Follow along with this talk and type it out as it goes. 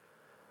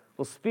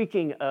Well,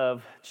 speaking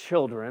of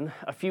children,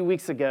 a few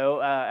weeks ago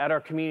at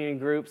our community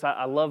groups,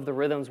 I love the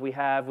rhythms we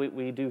have. We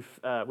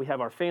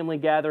have our family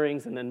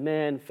gatherings and then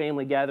men,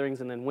 family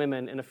gatherings and then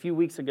women. And a few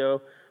weeks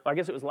ago, I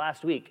guess it was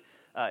last week,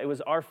 it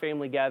was our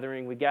family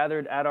gathering. We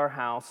gathered at our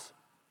house,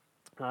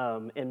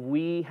 and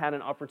we had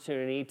an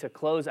opportunity to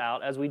close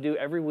out, as we do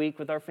every week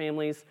with our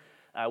families.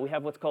 We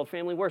have what's called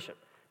family worship,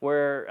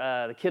 where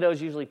the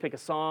kiddos usually pick a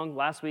song.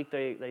 Last week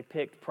they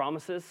picked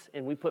Promises,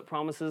 and we put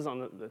Promises on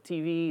the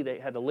TV. They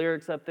had the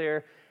lyrics up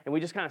there, and we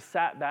just kind of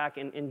sat back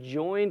and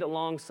joined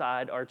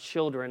alongside our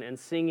children in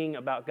singing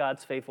about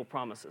God's faithful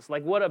promises.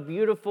 Like, what a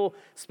beautiful,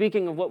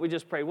 speaking of what we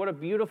just prayed, what a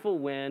beautiful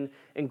win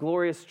and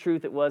glorious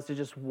truth it was to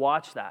just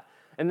watch that.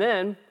 And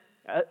then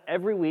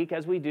every week,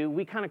 as we do,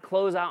 we kind of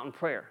close out in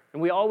prayer.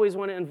 And we always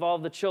want to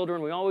involve the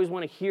children. We always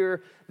want to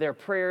hear their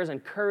prayers,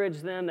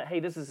 encourage them that, hey,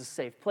 this is a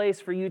safe place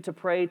for you to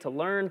pray, to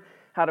learn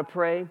how to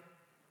pray.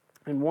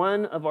 And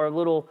one of our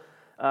little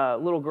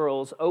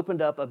girls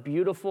opened up a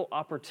beautiful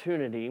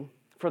opportunity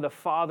for the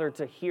father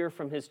to hear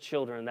from his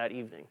children that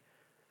evening.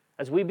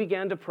 As we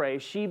began to pray,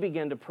 she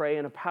began to pray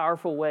in a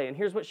powerful way. And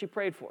here's what she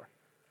prayed for.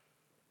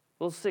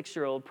 Little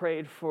 6-year-old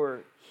prayed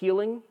for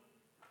healing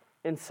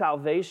and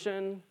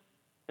salvation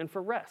and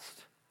for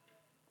rest.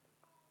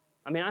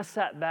 I mean, I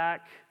sat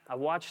back, I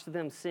watched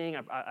them sing,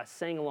 I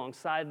sang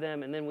alongside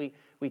them, and then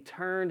we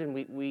turned and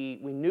we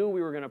knew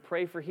we were going to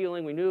pray for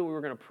healing. We knew we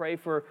were going to pray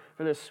for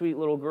this sweet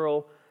little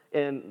girl,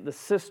 and the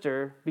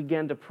sister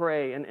began to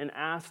pray and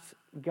asked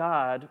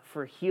God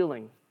for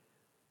healing.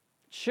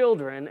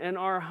 Children in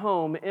our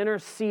home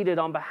interceded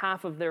on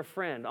behalf of their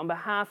friend, on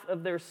behalf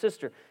of their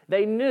sister.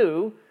 They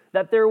knew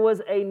that there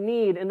was a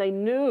need, and they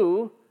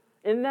knew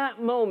in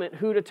that moment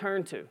who to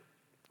turn to.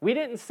 We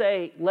didn't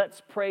say,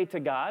 let's pray to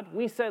God.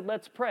 We said,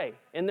 let's pray.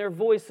 And their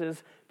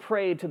voices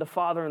prayed to the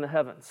Father in the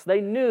heavens.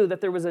 They knew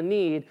that there was a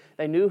need.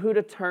 They knew who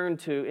to turn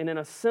to. And in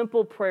a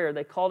simple prayer,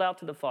 they called out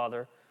to the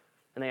Father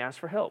and they asked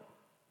for help.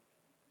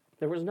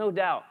 There was no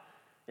doubt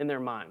in their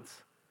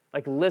minds.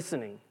 Like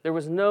listening. There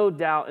was no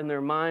doubt in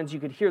their minds.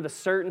 You could hear the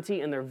certainty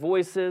in their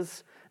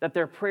voices that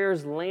their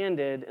prayers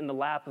landed in the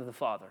lap of the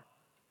Father.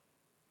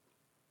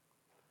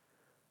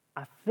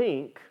 I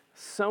think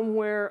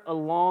somewhere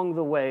along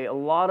the way, a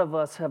lot of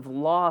us have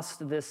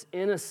lost this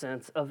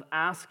innocence of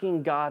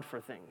asking God for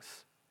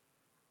things.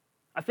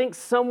 I think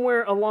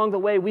somewhere along the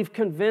way, we've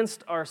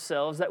convinced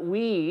ourselves that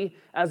we,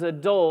 as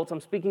adults, I'm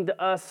speaking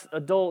to us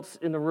adults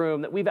in the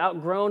room, that we've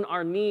outgrown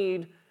our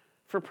need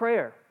for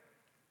prayer,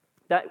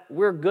 that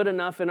we're good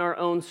enough in our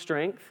own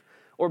strength,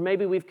 or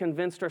maybe we've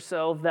convinced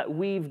ourselves that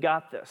we've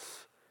got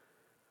this.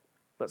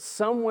 But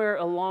somewhere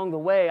along the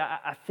way,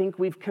 I think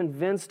we've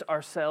convinced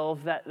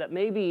ourselves that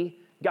maybe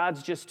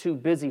God's just too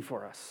busy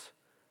for us.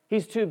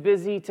 He's too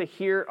busy to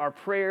hear our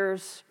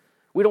prayers.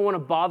 We don't want to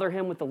bother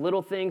him with the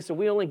little things, so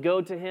we only go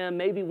to him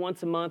maybe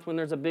once a month when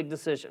there's a big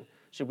decision.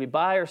 Should we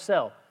buy or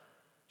sell?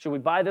 Should we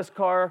buy this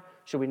car?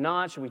 Should we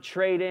not? Should we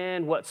trade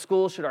in? What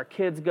school should our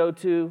kids go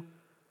to?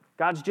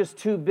 God's just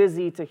too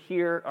busy to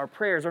hear our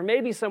prayers. Or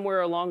maybe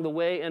somewhere along the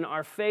way in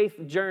our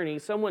faith journey,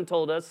 someone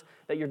told us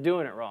that you're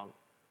doing it wrong.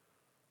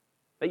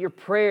 That your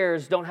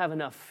prayers don't have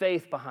enough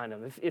faith behind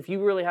them. If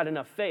you really had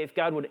enough faith,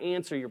 God would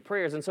answer your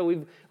prayers. And so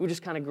we've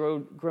just kind of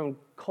grown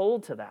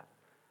cold to that.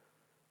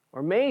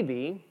 Or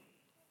maybe,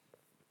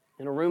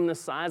 in a room this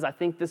size, I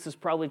think this is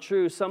probably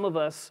true. Some of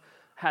us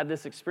had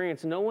this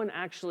experience. No one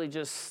actually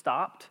just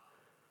stopped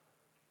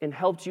and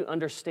helped you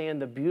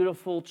understand the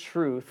beautiful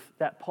truth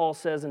that Paul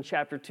says in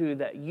chapter 2,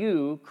 that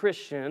you,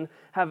 Christian,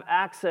 have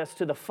access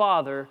to the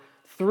Father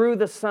through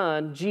the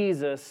Son,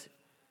 Jesus,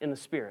 in the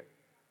Spirit.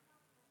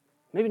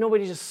 Maybe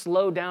nobody just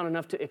slowed down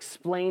enough to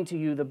explain to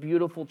you the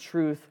beautiful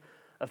truth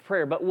of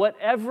prayer. But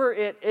whatever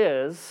it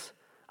is,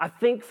 I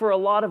think for a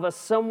lot of us,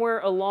 somewhere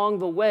along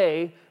the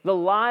way, the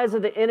lies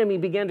of the enemy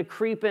began to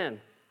creep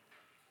in.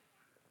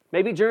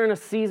 Maybe during a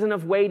season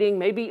of waiting,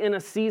 maybe in a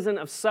season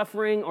of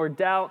suffering or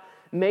doubt,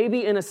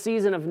 maybe in a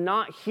season of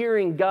not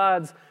hearing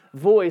God's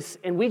voice,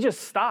 and we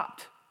just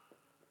stopped.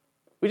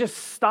 We just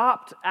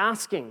stopped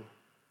asking.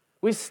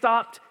 We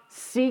stopped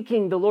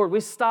seeking the Lord. We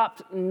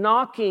stopped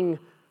knocking.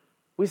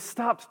 We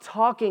stopped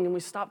talking, and we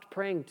stopped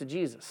praying to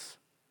Jesus.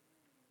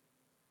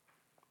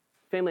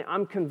 Family,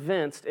 I'm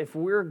convinced if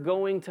we're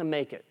going to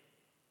make it,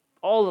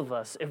 all of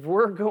us, if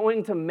we're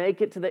going to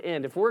make it to the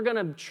end, if we're going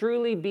to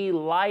truly be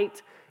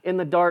light in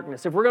the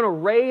darkness, if we're going to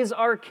raise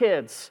our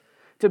kids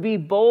to be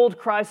bold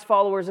Christ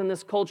followers in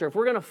this culture, if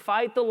we're going to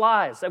fight the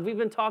lies that we've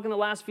been talking the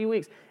last few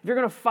weeks, if you're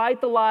going to fight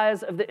the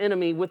lies of the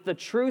enemy with the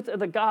truth of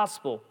the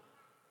gospel,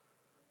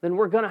 then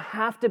we're going to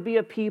have to be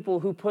a people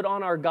who put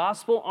on our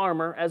gospel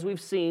armor, as we've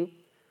seen,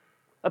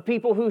 a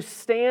people who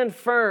stand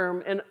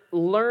firm and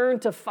learn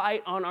to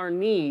fight on our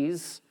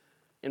knees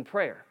in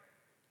prayer.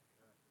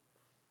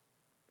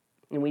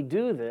 And we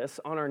do this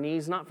on our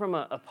knees, not from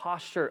a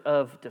posture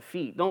of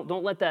defeat.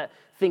 Don't let that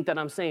think that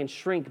I'm saying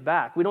shrink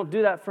back. We don't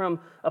do that from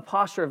a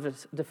posture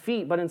of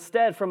defeat, but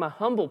instead from a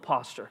humble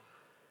posture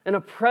and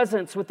a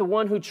presence with the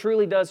one who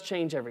truly does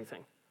change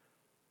everything.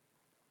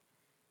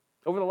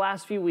 Over the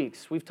last few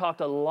weeks, we've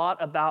talked a lot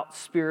about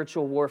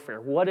spiritual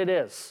warfare, what it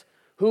is,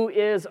 who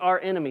is our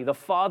enemy, the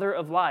father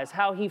of lies,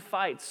 how he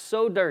fights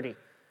so dirty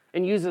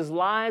and uses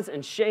lies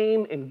and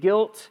shame and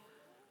guilt.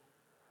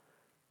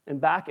 And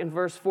back in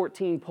verse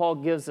 14, Paul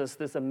gives us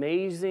this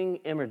amazing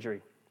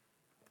imagery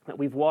that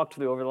we've walked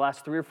through over the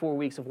last 3 or 4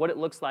 weeks of what it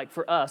looks like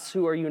for us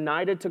who are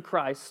united to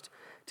Christ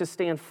to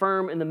stand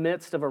firm in the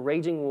midst of a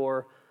raging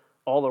war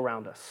all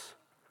around us.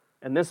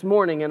 And this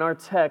morning in our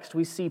text,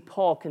 we see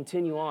Paul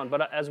continue on.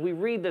 But as we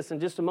read this in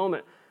just a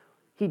moment,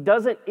 he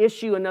doesn't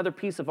issue another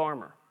piece of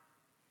armor.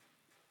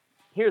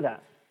 Hear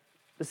that.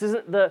 This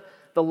isn't the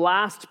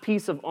last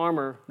piece of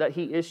armor that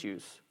he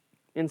issues.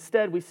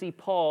 Instead, we see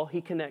Paul,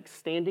 he connects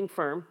standing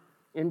firm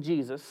in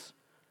Jesus,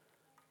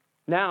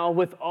 now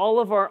with all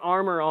of our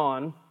armor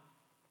on,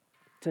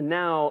 to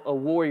now a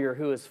warrior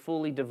who is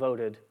fully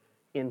devoted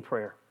in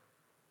prayer.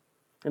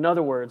 In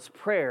other words,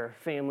 prayer,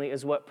 family,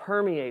 is what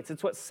permeates,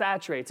 it's what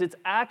saturates, it's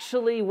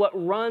actually what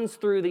runs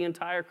through the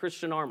entire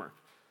Christian armor.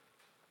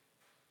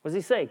 What does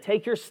he say?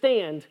 Take your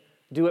stand,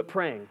 do it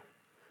praying.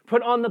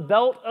 Put on the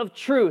belt of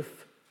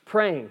truth,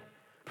 praying.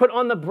 Put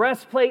on the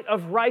breastplate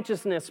of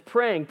righteousness,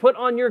 praying. Put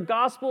on your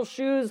gospel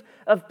shoes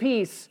of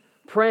peace,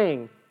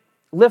 praying.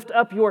 Lift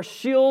up your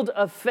shield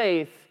of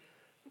faith,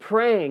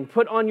 praying.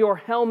 Put on your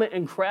helmet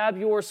and grab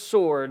your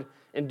sword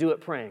and do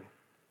it praying.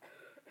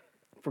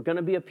 If we're going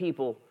to be a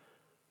people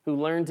who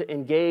learn to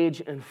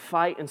engage and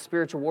fight in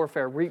spiritual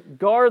warfare,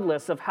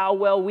 regardless of how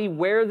well we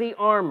wear the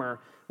armor,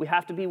 we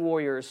have to be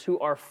warriors who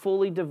are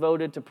fully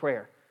devoted to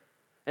prayer.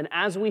 And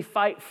as we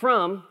fight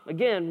from,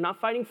 again, not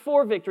fighting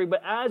for victory,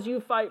 but as you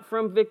fight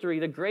from victory,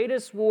 the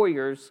greatest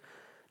warriors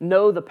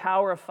know the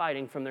power of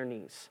fighting from their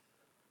knees.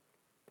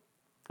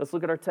 Let's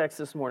look at our text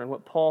this morning,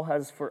 what Paul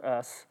has for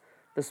us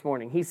this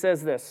morning. He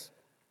says this,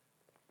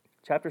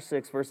 chapter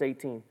 6, verse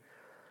 18.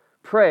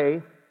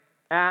 Pray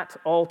at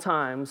all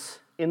times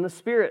in the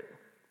Spirit,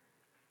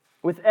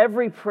 with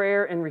every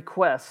prayer and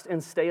request,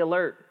 and stay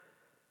alert,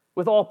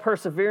 with all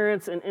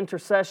perseverance and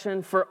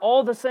intercession for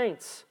all the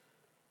saints.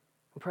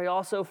 And pray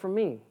also for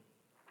me,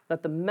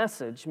 that the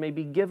message may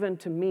be given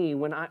to me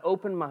when I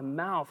open my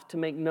mouth to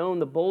make known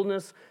the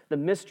boldness, the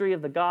mystery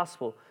of the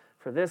gospel.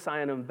 For this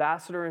I am an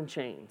ambassador in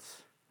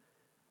chains.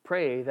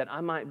 Pray that I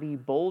might be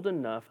bold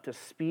enough to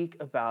speak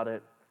about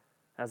it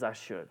as I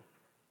should.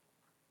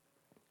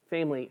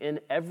 Family, in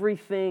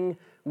everything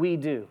we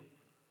do,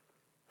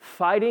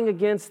 fighting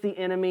against the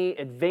enemy,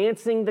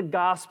 advancing the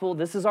gospel,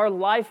 this is our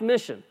life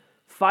mission.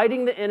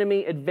 Fighting the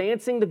enemy,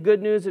 advancing the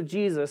good news of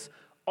Jesus,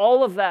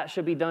 all of that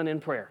should be done in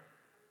prayer.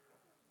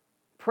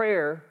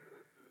 Prayer,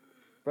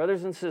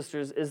 brothers and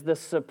sisters, is the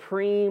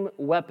supreme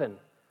weapon.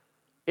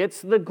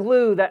 It's the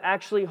glue that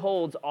actually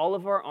holds all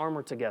of our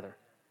armor together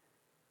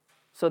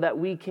so that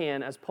we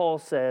can, as Paul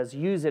says,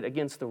 use it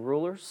against the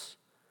rulers,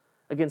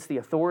 against the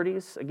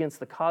authorities, against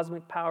the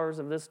cosmic powers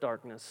of this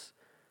darkness,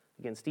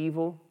 against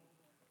evil,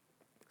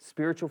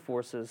 spiritual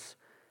forces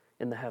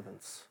in the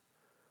heavens.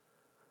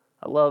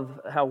 I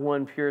love how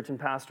one Puritan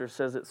pastor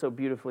says it so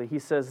beautifully. He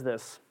says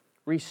this,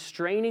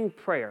 restraining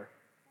prayer,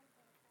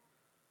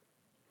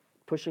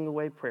 pushing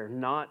away prayer,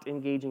 not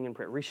engaging in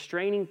prayer.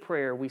 Restraining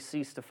prayer, we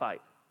cease to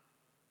fight.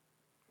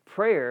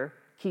 Prayer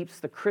keeps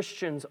the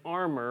Christian's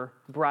armor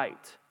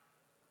bright.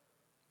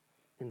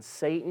 And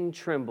Satan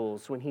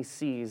trembles when he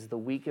sees the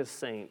weakest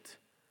saint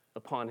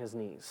upon his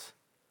knees.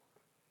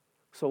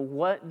 So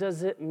what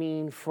does it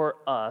mean for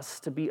us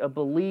to be a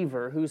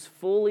believer who's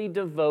fully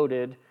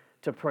devoted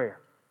to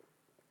prayer?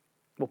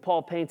 Well,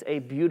 Paul paints a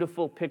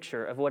beautiful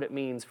picture of what it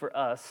means for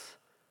us,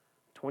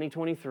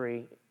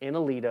 2023, in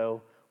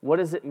Aledo. What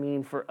does it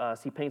mean for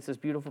us? He paints this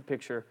beautiful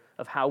picture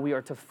of how we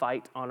are to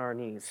fight on our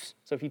knees.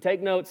 So if you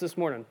take notes this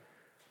morning,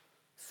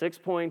 6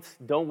 points,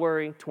 don't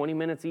worry, 20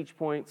 minutes each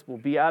point. We'll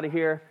be out of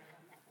here.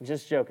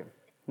 Just joking.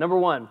 Number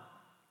 1,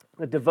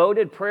 a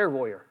devoted prayer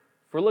warrior.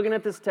 If we're looking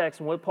at this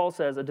text and what Paul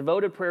says, a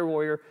devoted prayer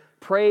warrior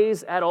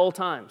prays at all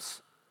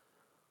times.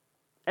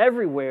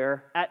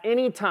 Everywhere, at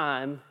any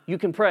time, you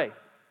can pray.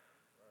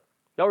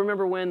 Y'all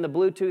remember when the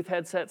Bluetooth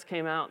headsets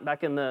came out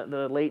back in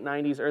the late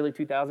 90s, early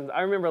 2000s?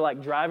 I remember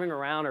like driving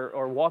around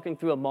or walking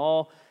through a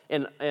mall,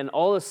 and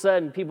all of a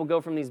sudden people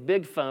go from these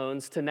big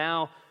phones to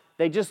now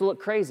they just look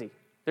crazy.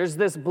 There's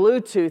this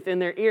Bluetooth in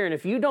their ear, and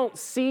if you don't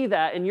see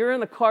that and you're in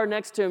the car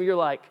next to them, you're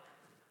like,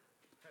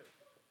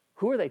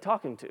 who are they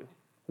talking to?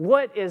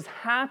 What is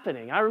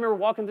happening? I remember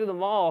walking through the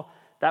mall,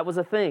 that was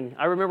a thing.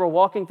 I remember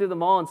walking through the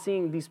mall and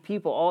seeing these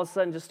people all of a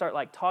sudden just start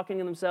like talking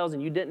to themselves,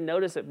 and you didn't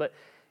notice it, but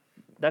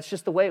that's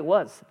just the way it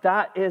was.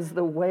 That is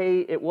the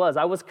way it was.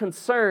 I was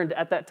concerned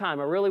at that time.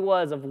 I really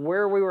was of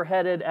where we were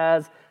headed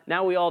as,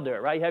 now we all do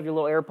it, right? You have your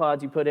little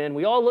AirPods you put in.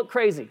 We all look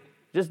crazy.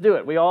 Just do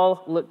it. We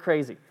all look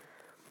crazy.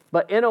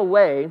 But in a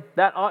way,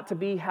 that ought to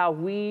be how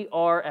we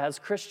are as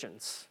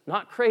Christians.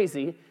 Not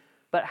crazy,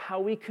 but how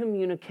we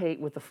communicate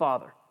with the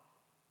Father.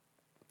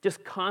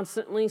 Just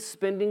constantly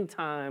spending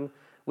time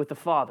with the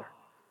Father.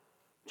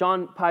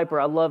 John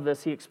Piper, I love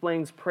this. He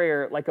explains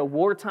prayer like a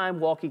wartime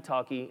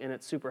walkie-talkie, and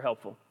it's super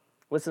helpful.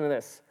 Listen to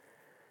this.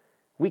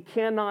 We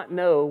cannot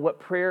know what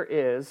prayer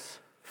is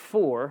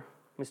for.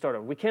 Let me start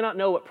over. We cannot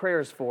know what prayer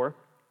is for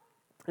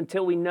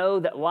until we know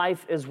that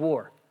life is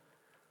war.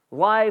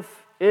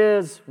 Life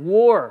is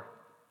war.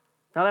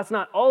 Now, that's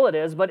not all it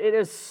is, but it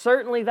is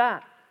certainly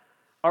that.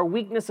 Our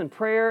weakness in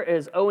prayer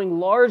is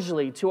owing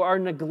largely to our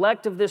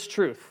neglect of this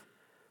truth.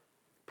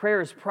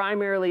 Prayer is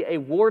primarily a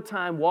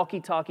wartime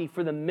walkie-talkie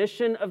for the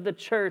mission of the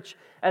church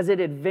as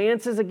it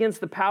advances against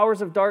the powers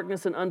of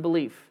darkness and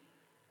unbelief.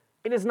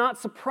 It is not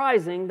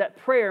surprising that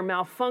prayer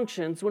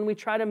malfunctions when we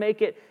try to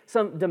make it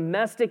some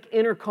domestic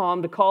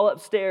intercom to call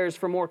upstairs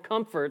for more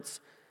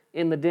comforts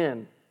in the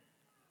den.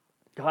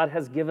 God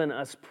has given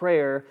us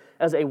prayer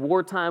as a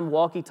wartime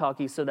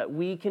walkie-talkie so that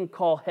we can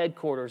call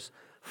headquarters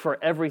for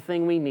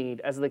everything we need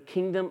as the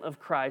kingdom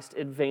of Christ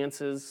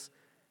advances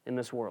in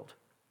this world.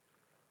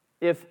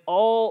 If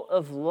all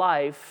of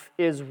life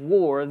is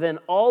war, then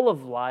all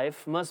of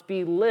life must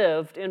be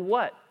lived in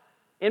what?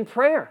 In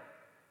prayer.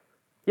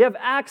 You have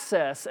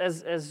access,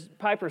 as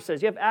Piper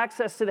says, you have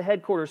access to the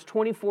headquarters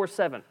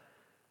 24/7.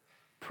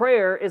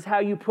 Prayer is how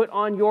you put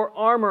on your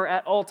armor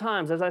at all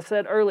times, as I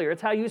said earlier.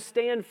 It's how you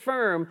stand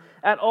firm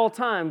at all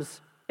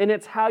times, and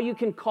it's how you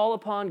can call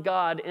upon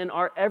God in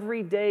our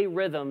everyday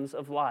rhythms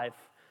of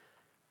life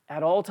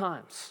at all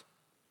times.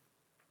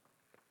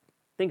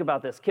 Think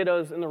about this.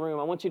 Kiddos in the room,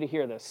 I want you to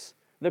hear this.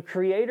 The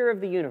creator of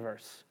the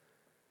universe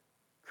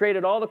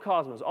created all the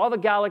cosmos, all the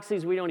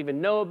galaxies we don't even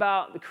know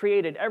about,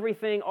 created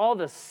everything, all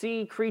the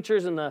sea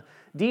creatures in the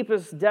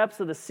deepest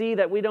depths of the sea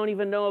that we don't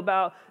even know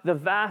about, the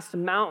vast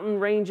mountain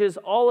ranges,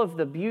 all of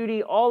the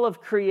beauty, all of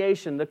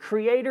creation. The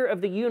creator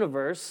of the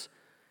universe,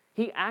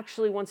 he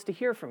actually wants to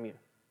hear from you.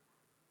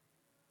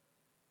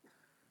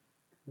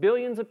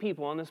 Billions of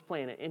people on this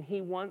planet, and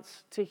he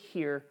wants to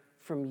hear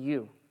from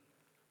you.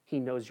 He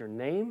knows your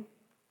name.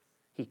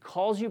 He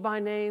calls you by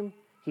name.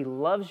 He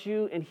loves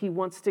you, and he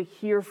wants to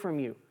hear from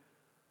you.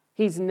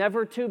 He's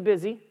never too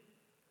busy.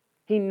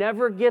 He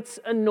never gets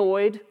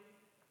annoyed.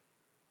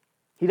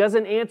 He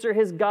doesn't answer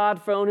his God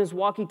phone, his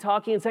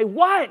walkie-talkie, and say,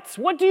 "What?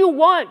 What do you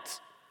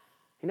want?"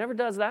 He never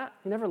does that.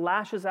 He never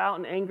lashes out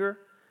in anger.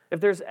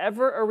 If there's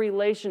ever a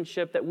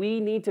relationship that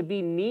we need to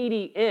be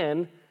needy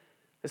in,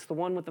 it's the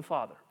one with the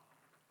Father.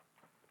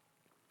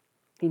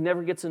 He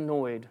never gets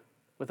annoyed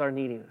with our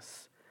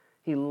neediness.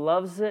 He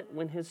loves it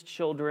when his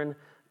children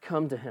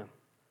come to him.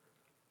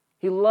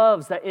 He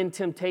loves that in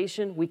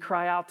temptation, we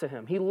cry out to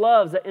him. He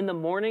loves that in the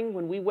morning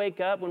when we wake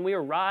up, when we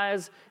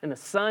arise and the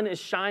sun is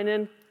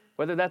shining,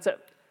 whether that's at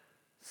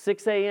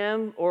 6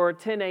 a.m. or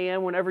 10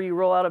 a.m., whenever you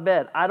roll out of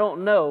bed. I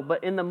don't know,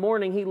 but in the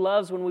morning, he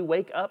loves when we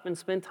wake up and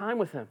spend time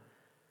with him.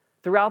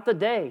 Throughout the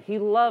day, he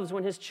loves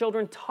when his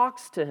children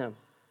talks to him.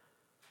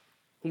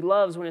 He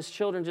loves when his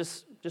children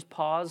just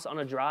pause on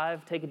a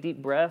drive, take a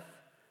deep breath,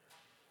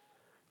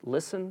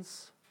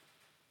 listens,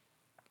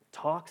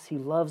 talks. He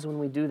loves when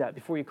we do that.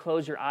 Before you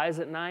close your eyes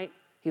at night,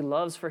 he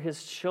loves for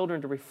his children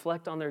to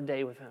reflect on their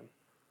day with him.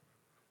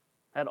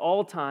 At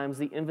all times,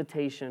 the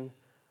invitation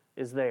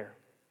is there.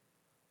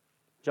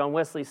 John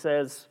Wesley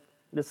says,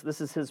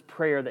 this is his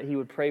prayer that he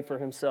would pray for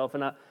himself,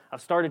 and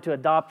I've started to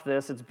adopt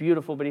this. It's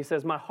beautiful, but he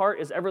says, "My heart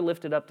is ever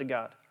lifted up to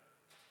God,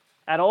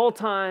 at all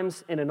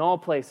times and in all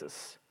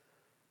places.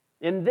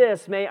 In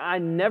this may I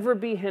never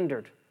be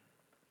hindered,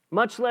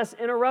 much less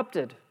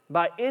interrupted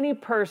by any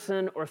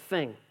person or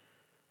thing,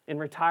 in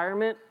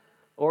retirement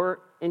or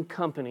in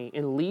company,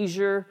 in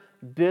leisure,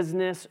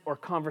 business, or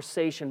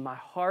conversation. My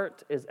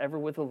heart is ever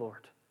with the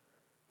Lord.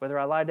 Whether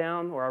I lie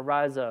down or I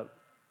rise up,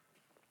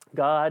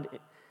 God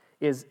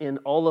is in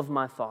all of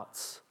my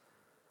thoughts.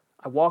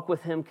 I walk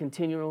with him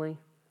continually,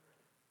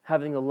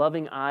 having the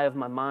loving eye of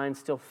my mind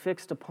still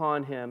fixed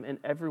upon him and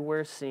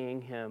everywhere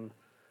seeing him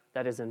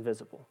that is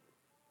invisible."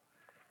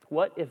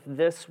 What if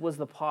this was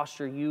the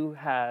posture you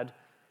had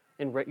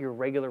in your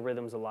regular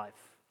rhythms of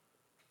life?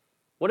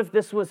 What if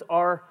this was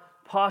our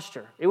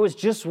posture? It was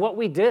just what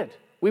we did.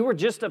 We were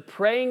just a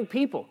praying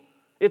people.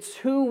 It's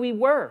who we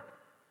were.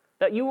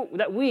 That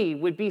we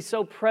would be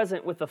so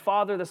present with the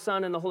Father, the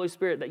Son, and the Holy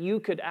Spirit that you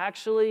could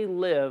actually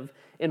live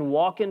and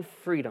walk in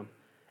freedom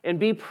and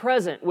be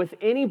present with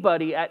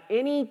anybody at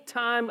any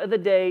time of the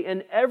day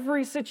in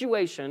every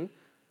situation,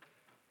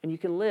 and you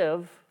can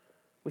live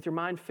with your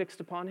mind fixed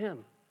upon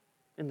him.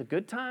 In the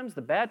good times,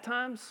 the bad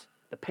times,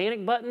 the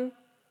panic button,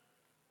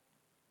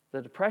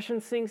 the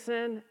depression sinks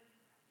in,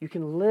 you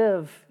can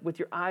live with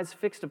your eyes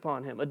fixed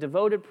upon him. A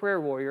devoted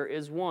prayer warrior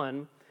is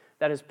one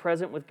that is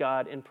present with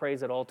God and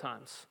prays at all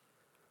times.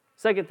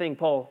 Second thing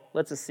Paul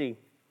lets us see,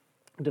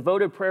 a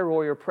devoted prayer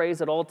warrior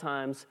prays at all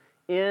times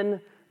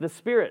in the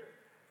Spirit.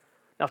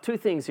 Now, two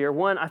things here.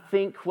 One, I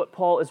think what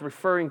Paul is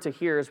referring to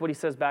here is what he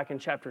says back in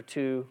chapter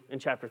 2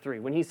 and chapter 3.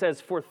 When he says,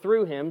 "For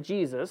through him,"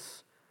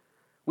 Jesus,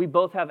 "we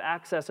both have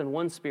access in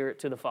one Spirit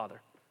to the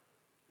Father."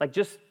 Like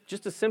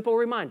just a simple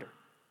reminder.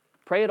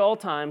 Pray at all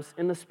times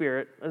in the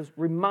Spirit, a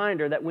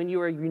reminder that when you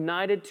are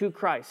united to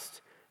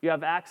Christ, you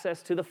have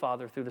access to the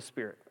Father through the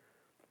Spirit.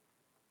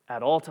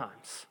 At all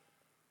times.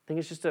 I think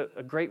it's just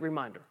a great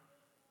reminder.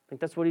 think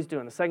that's what he's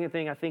doing. The second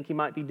thing I think he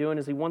might be doing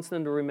is he wants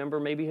them to remember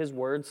maybe his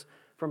words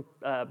from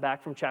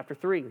back from chapter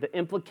 3, the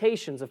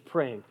implications of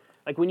praying.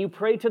 Like when you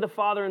pray to the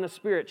Father in the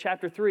Spirit,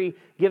 chapter 3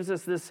 gives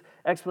us this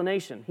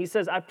explanation. He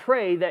says, I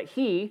pray that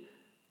he,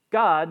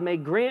 God, may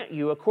grant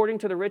you, according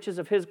to the riches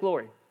of his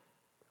glory,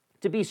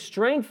 to be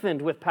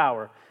strengthened with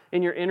power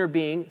in your inner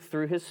being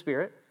through his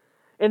Spirit,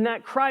 and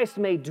that Christ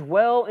may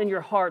dwell in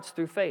your hearts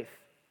through faith.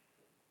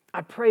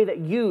 I pray that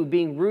you,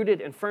 being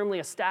rooted and firmly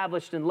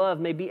established in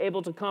love, may be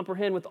able to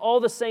comprehend with all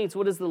the saints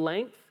what is the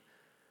length,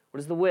 what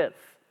is the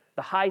width,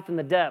 the height and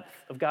the depth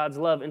of God's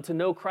love, and to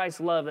know Christ's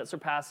love that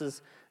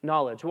surpasses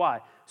knowledge. Why?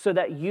 So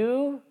that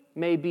you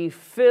may be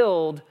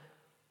filled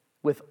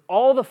with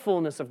all the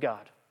fullness of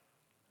God.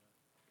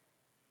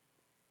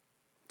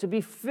 To be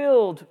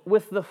filled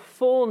with the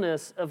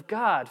fullness of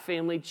God,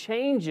 family,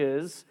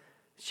 changes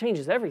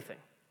everything.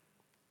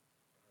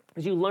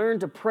 As you learn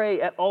to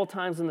pray at all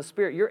times in the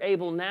Spirit, you're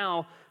able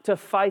now to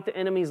fight the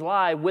enemy's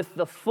lie with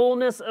the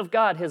fullness of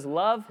God, his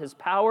love, his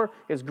power,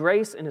 his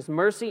grace, and his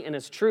mercy, and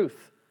his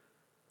truth.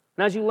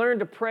 And as you learn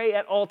to pray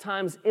at all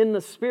times in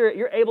the Spirit,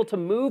 you're able to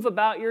move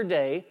about your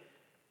day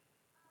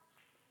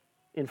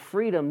in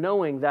freedom,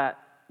 knowing that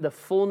the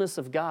fullness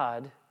of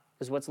God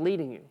is what's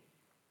leading you.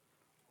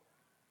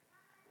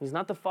 He's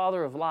not the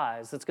father of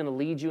lies that's going to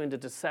lead you into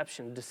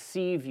deception,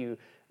 deceive you,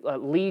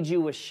 lead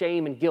you with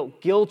shame and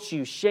guilt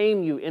you,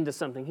 shame you into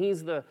something.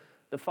 He's the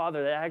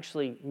Father that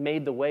actually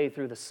made the way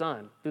through the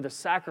Son, through the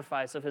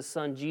sacrifice of his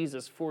Son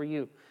Jesus for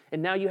you.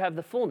 And now you have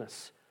the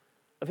fullness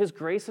of his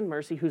grace and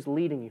mercy who's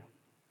leading you.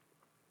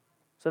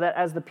 So that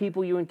as the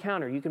people you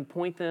encounter, you can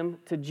point them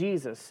to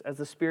Jesus as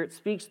the Spirit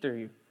speaks through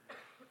you.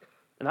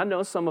 And I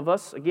know some of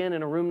us, again,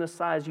 in a room this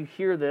size, you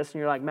hear this and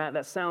you're like, Matt,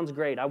 that sounds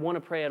great. I want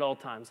to pray at all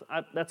times.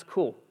 That's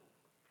cool.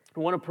 I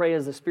want to pray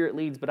as the Spirit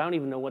leads, but I don't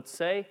even know what to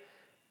say.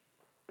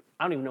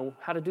 I don't even know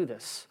how to do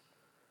this.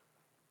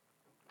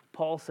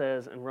 Paul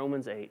says in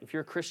Romans 8, if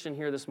you're a Christian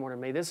here this morning,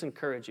 may this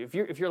encourage you.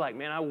 If you're like,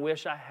 man, I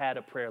wish I had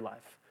a prayer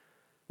life.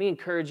 Let me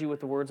encourage you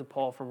with the words of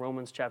Paul from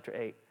Romans chapter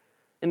 8.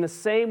 In the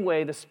same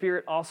way, the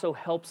Spirit also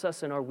helps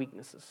us in our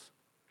weaknesses,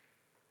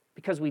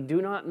 because we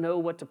do not know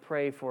what to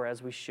pray for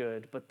as we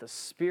should, but the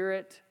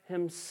Spirit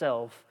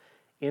himself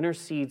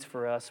intercedes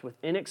for us with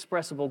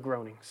inexpressible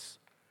groanings.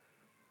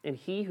 And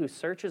he who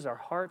searches our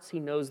hearts, he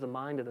knows the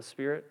mind of the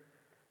Spirit,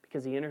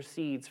 because he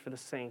intercedes for the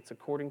saints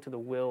according to the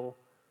will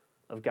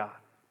of God.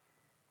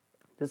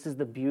 This is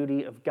the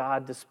beauty of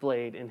God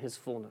displayed in his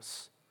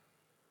fullness.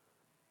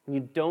 When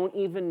you don't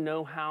even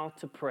know how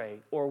to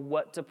pray or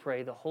what to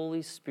pray, the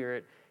Holy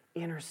Spirit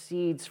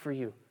intercedes for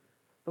you.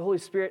 The Holy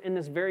Spirit in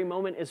this very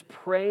moment is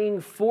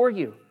praying for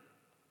you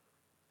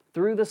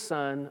through the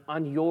Son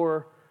on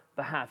your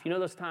behalf. You know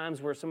those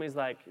times where somebody's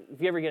like,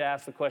 if you ever get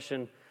asked the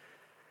question,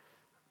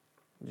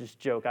 just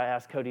joke, I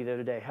asked Cody the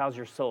other day, how's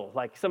your soul?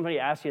 Like somebody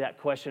asks you that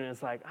question and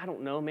it's like, I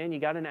don't know, man, you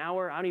got an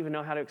hour? I don't even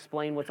know how to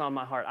explain what's on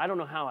my heart. I don't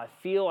know how I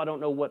feel. I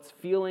don't know what's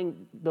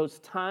feeling. Those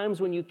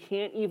times when you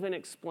can't even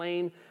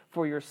explain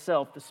for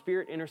yourself, the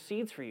Spirit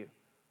intercedes for you.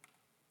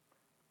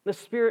 The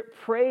Spirit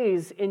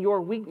prays in your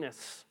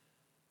weakness.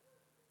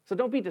 So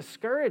don't be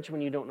discouraged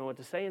when you don't know what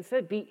to say.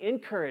 Instead, be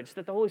encouraged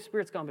that the Holy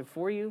Spirit's gone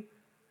before you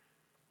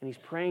and he's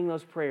praying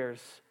those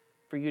prayers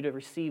for you to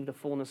receive the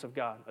fullness of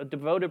God. A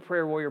devoted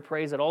prayer warrior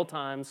prays at all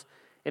times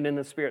and in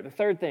the Spirit. The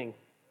third thing,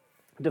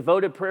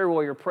 devoted prayer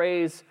warrior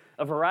prays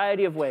a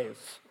variety of ways.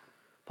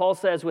 Paul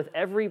says, with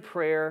every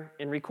prayer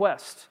and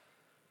request.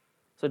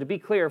 So to be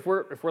clear, if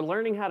we're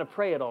learning how to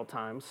pray at all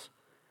times,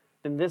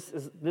 then this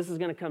is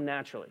going to come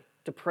naturally,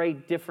 to pray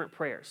different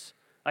prayers.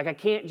 Like I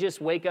can't just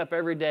wake up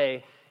every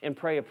day and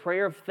pray a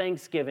prayer of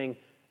thanksgiving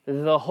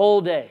the whole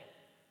day.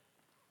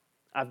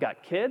 I've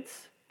got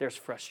kids. There's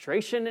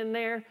frustration in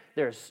there.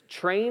 There's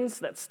trains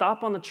that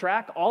stop on the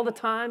track all the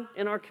time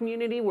in our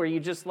community where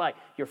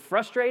you're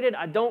frustrated.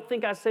 I don't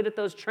think I sit at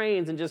those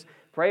trains and just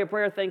pray a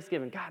prayer of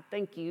thanksgiving. God,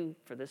 thank you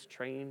for this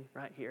train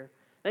right here.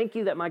 Thank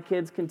you that my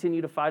kids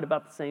continue to fight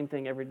about the same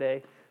thing every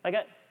day. Like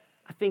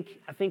I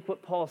think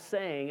what Paul's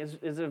saying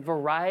is a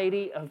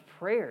variety of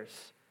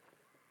prayers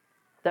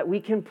that we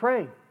can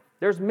pray.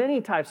 There's many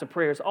types of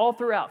prayers all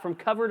throughout, from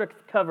cover to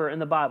cover in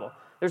the Bible.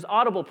 There's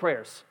audible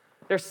prayers.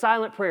 There's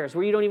silent prayers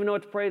where you don't even know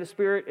what to pray. The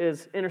Spirit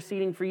is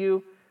interceding for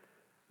you.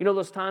 You know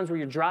those times where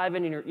you're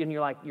driving and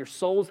you're like, your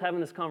soul's having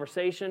this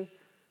conversation?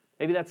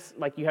 Maybe that's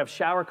like you have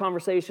shower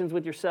conversations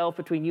with yourself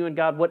between you and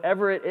God.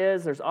 Whatever it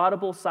is, there's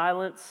audible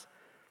silence.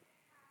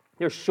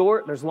 There's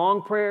short, there's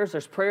long prayers.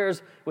 There's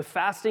prayers with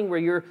fasting where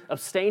you're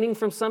abstaining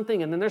from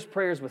something. And then there's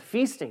prayers with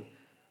feasting.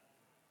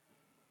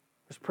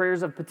 There's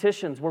prayers of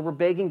petitions where we're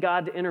begging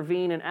God to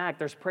intervene and act.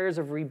 There's prayers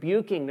of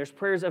rebuking. There's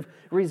prayers of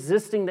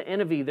resisting the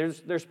enemy.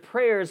 There's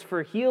prayers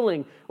for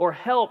healing or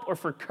help or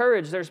for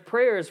courage. There's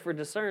prayers for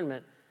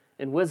discernment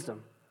and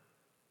wisdom.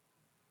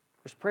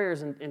 There's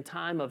prayers in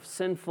time of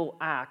sinful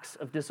acts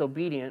of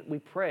disobedience. We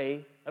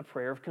pray a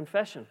prayer of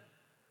confession.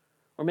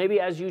 Or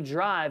maybe as you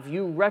drive,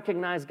 you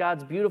recognize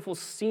God's beautiful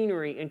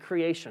scenery in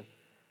creation.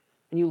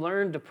 And you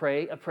learn to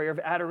pray a prayer of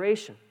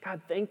adoration.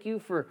 God, thank you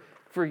for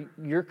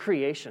your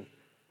creation.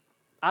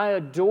 I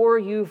adore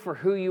you for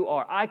who you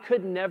are. I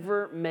could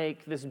never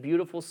make this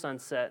beautiful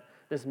sunset,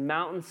 this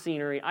mountain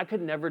scenery. I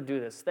could never do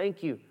this.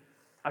 Thank you.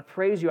 I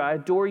praise you. I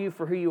adore you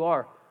for who you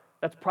are.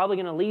 That's probably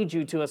going to lead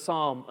you to a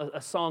psalm,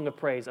 a song of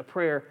praise, a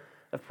prayer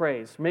of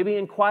praise. Maybe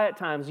in quiet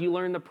times, you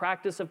learn the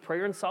practice of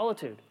prayer in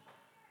solitude.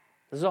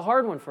 This is a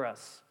hard one for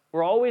us.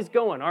 We're always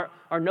going.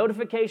 Our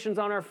notifications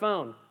on our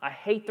phone, I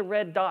hate the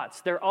red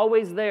dots. They're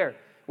always there.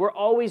 We're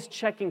always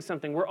checking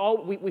something.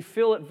 We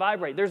feel it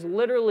vibrate. There's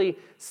literally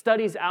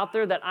studies out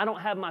there that I don't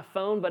have my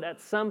phone, but at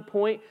some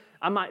point,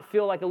 I might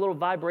feel like a little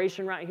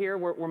vibration right here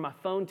where my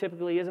phone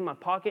typically is in my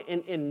pocket.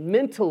 And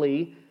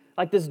mentally,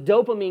 like this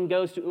dopamine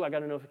goes to, I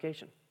got a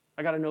notification.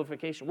 I got a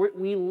notification.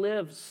 We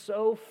live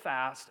so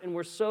fast and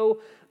we're so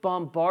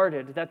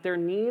bombarded that there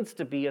needs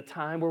to be a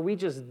time where we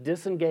just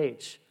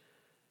disengage.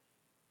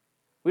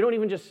 We don't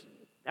even just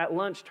at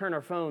lunch turn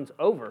our phones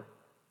over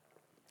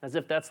as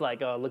if that's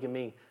like, oh, look at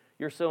me.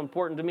 You're so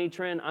important to me,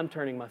 Trent, I'm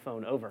turning my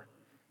phone over.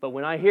 But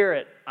when I hear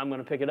it, I'm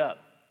going to pick it up.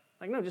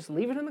 Like, no, just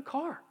leave it in the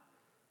car.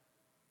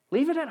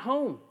 Leave it at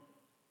home.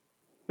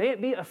 May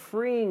it be a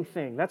freeing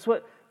thing.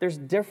 There's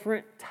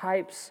different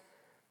types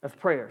of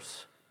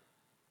prayers.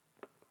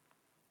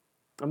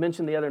 I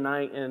mentioned the other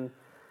night in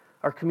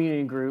our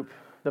community group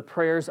the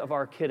prayers of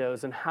our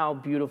kiddos and how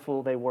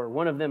beautiful they were.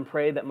 One of them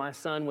prayed that my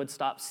son would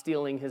stop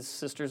stealing his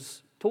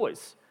sister's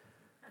toys.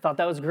 I thought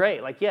that was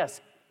great. Like,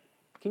 yes,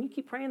 can you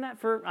keep praying that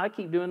for? I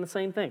keep doing the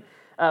same thing.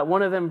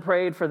 One of them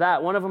prayed for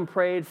that. One of them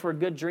prayed for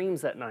good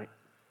dreams that night.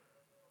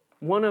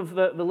 One of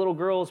the little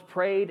girls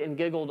prayed and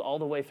giggled all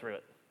the way through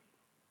it.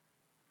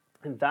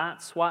 And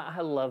that's why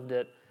I loved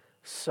it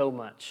so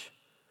much.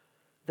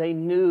 They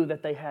knew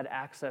that they had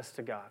access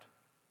to God.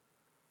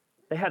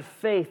 They had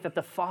faith that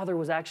the Father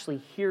was actually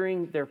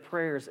hearing their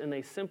prayers, and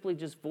they simply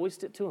just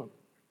voiced it to Him.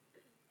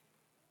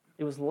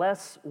 It was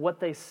less what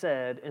they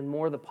said and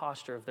more the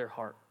posture of their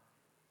heart.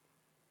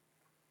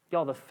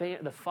 Y'all,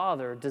 the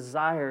Father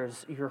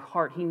desires your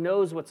heart. He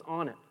knows what's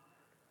on it.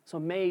 So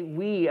may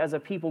we as a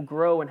people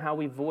grow in how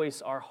we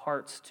voice our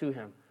hearts to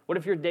Him. What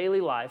if your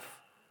daily life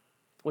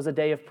was a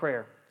day of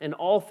prayer? In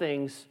all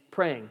things,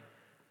 praying.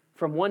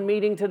 From one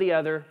meeting to the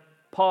other,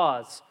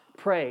 pause,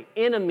 pray.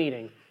 In a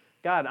meeting,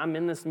 God, I'm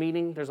in this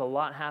meeting. There's a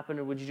lot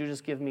happening. Would you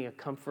just give me a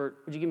comfort?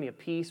 Would you give me a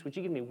peace? Would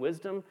you give me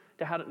wisdom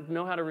to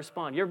know how to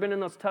respond? You ever been in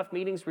those tough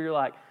meetings where you're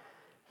like,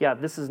 yeah,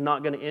 this is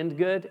not going to end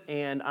good,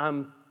 and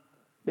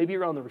maybe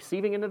you're on the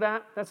receiving end of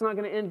that. That's not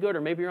going to end good,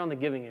 or maybe you're on the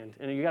giving end,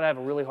 and you got to have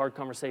a really hard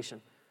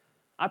conversation.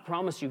 I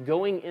promise you,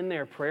 going in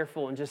there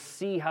prayerful and just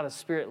see how the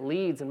Spirit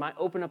leads and might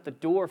open up the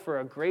door for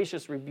a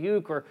gracious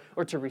rebuke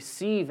or to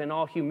receive in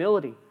all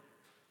humility.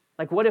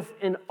 Like, what if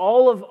in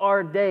all of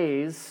our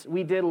days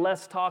we did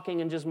less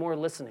talking and just more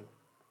listening?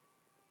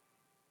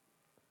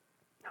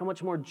 How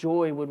much more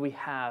joy would we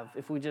have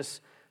if we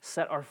just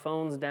set our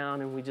phones down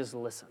and we just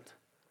listened?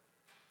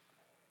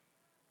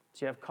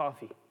 So you have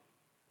coffee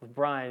with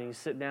Brian and you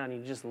sit down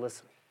and you just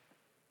listen.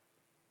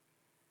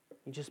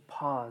 You just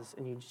pause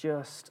and you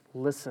just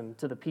listen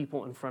to the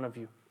people in front of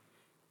you.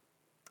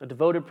 A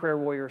devoted prayer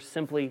warrior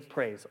simply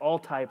prays, all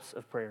types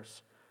of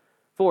prayers.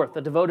 Fourth,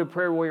 a devoted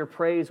prayer warrior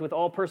prays with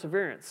all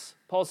perseverance.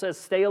 Paul says,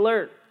 stay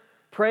alert.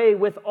 Pray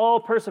with all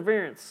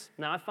perseverance.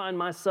 Now, I find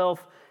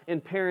myself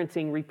in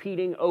parenting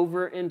repeating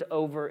over and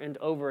over and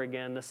over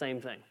again the same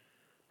thing,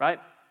 right?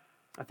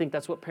 I think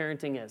that's what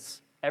parenting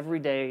is. Every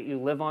day you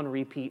live on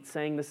repeat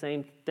saying the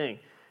same thing.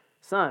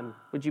 Son,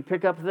 would you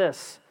pick up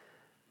this?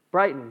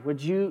 Brighton,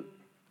 would you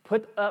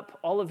put up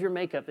all of your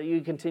makeup that you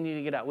continue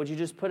to get out? Would you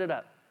just put it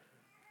up?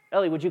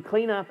 Ellie, would you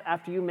clean up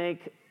after you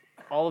make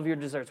all of your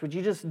desserts? Would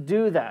you just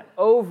do that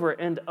over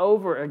and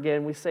over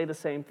again? We say the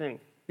same thing.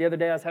 The other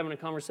day I was having a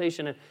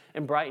conversation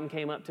and Brighton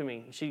came up to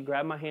me. She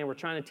grabbed my hand. We're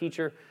trying to teach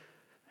her,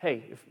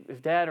 hey,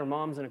 if dad or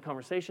mom's in a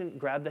conversation,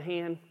 grab the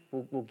hand.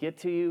 We'll get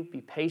to you.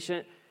 Be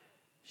patient.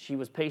 She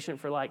was patient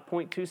for like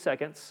 0.2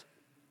 seconds.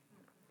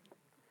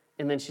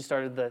 And then she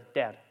started the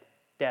dad,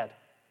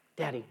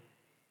 daddy,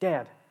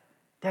 dad.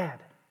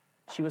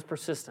 She was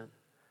persistent.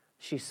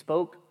 She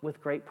spoke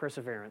with great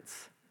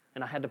perseverance.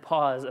 And I had to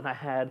pause and I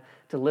had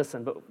to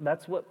listen. But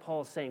that's what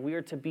Paul is saying. We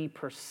are to be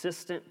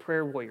persistent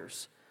prayer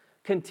warriors,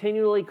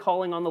 continually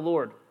calling on the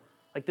Lord.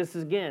 Like this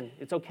is, again,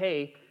 it's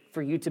okay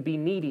for you to be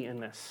needy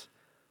in this.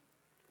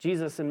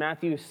 Jesus in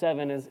Matthew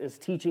 7 is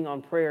teaching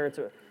on prayer.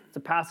 It's a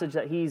passage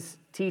that he's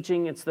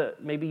teaching.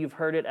 Maybe you've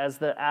heard it as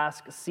the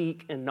ask,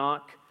 seek, and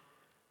knock.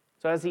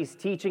 So as he's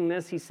teaching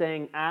this, he's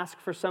saying ask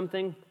for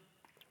something,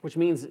 which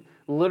means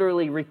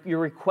literally you're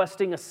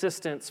requesting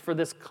assistance for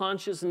this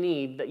conscious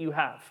need that you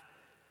have.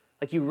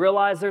 Like you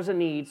realize there's a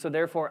need, so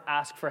therefore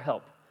ask for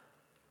help.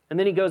 And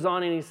then he goes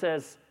on and he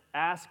says,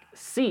 ask,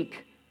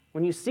 seek.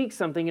 When you seek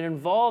something, it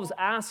involves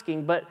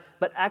asking, but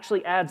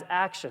actually adds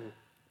action.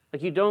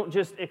 Like you don't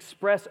just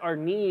express our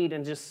need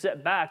and just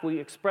sit back. We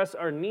express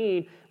our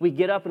need, we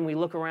get up and we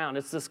look around.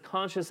 It's this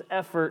conscious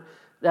effort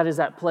that is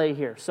at play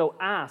here. So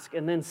ask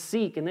and then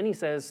seek. And then he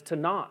says to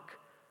knock,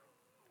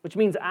 which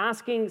means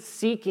asking,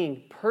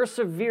 seeking,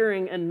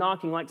 persevering, and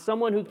knocking, like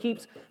someone who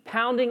keeps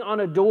pounding on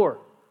a door.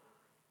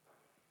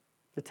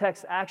 The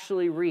text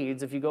actually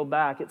reads, if you go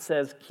back, it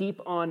says, keep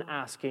on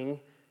asking,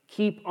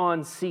 keep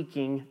on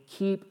seeking,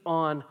 keep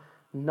on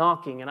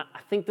knocking. And I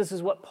think this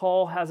is what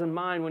Paul has in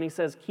mind when he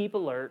says, keep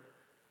alert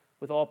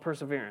with all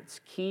perseverance.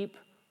 Keep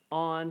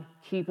on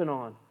keeping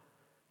on.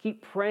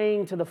 Keep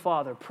praying to the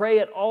Father. Pray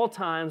at all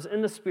times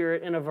in the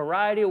Spirit in a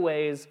variety of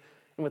ways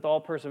and with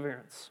all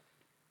perseverance.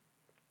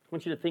 I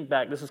want you to think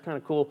back. This is kind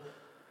of cool.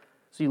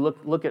 So you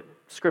look at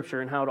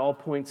Scripture and how it all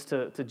points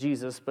to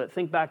Jesus, but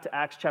think back to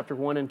Acts chapter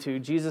 1 and 2.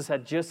 Jesus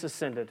had just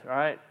ascended, all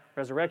right?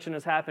 Resurrection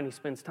has happened. He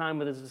spends time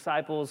with his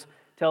disciples,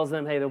 tells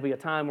them, hey, there'll be a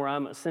time where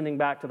I'm ascending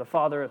back to the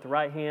Father at the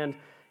right hand,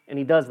 and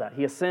he does that.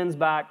 He ascends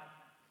back.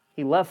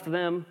 He left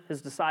them,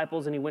 his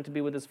disciples, and he went to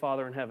be with his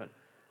Father in heaven.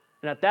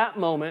 And at that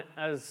moment,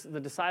 as the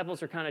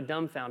disciples are kind of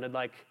dumbfounded,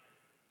 like,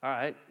 all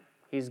right,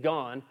 he's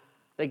gone,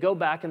 they go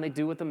back and they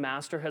do what the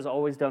Master has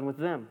always done with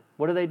them.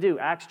 What do?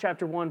 Acts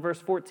chapter 1, verse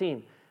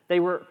 14.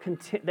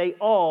 They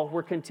all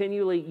were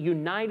continually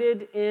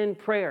united in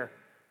prayer,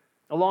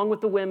 along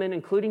with the women,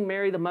 including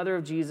Mary, the mother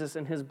of Jesus,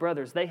 and his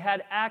brothers. They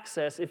had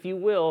access, if you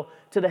will,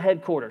 to the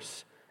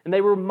headquarters. And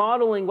they were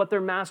modeling what their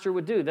Master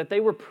would do, that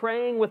they were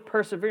praying with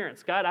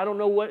perseverance. God, I don't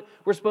know what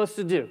we're supposed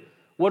to do.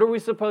 What are we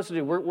supposed to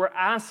do? We're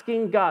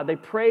asking God. They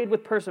prayed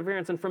with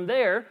perseverance. And from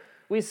there,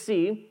 we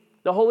see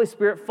the Holy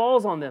Spirit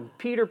falls on them.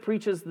 Peter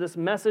preaches this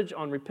message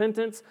on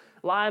repentance.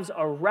 Lives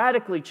are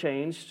radically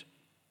changed.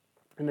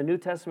 And the New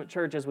Testament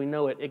church, as we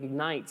know it,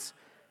 ignites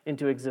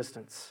into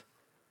existence.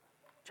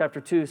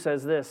 Chapter 2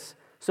 says this,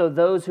 so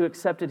those who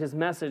accepted his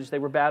message, they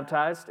were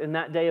baptized. In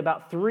that day,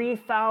 about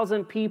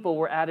 3,000 people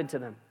were added to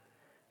them.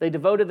 They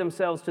devoted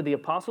themselves to the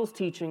apostles'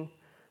 teaching,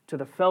 to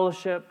the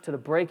fellowship, to the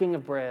breaking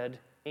of bread,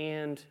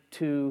 and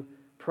to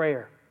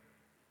prayer.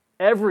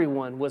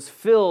 Everyone was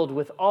filled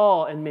with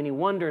awe, and many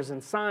wonders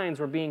and signs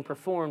were being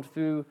performed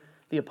through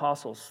the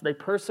apostles. They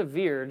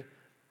persevered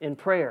in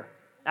prayer.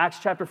 Acts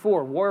chapter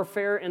 4,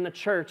 warfare in the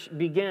church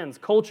begins.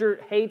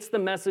 Culture hates the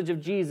message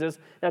of Jesus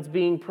that's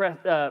being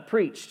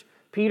preached.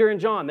 Peter and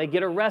John, they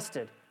get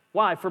arrested.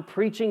 Why? For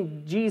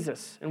preaching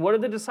Jesus. And what do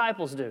the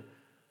disciples do?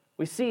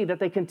 We see that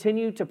they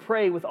continue to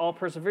pray with all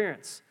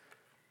perseverance.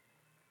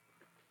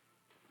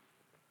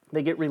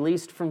 They get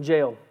released from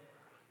jail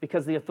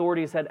because the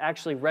authorities had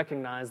actually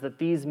recognized that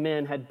these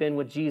men had been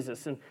with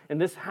Jesus. And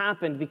this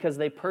happened because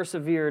they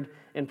persevered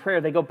in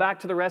prayer. They go back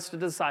to the rest of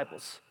the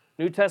disciples.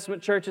 New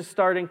Testament church is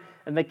starting,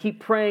 and they keep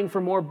praying for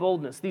more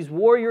boldness. These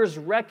warriors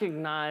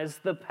recognize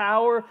the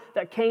power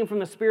that came from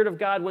the Spirit of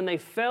God when they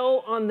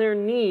fell on their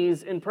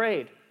knees and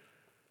prayed.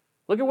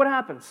 Look at what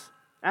happens.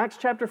 Acts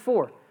chapter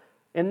 4.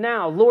 And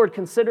now, Lord,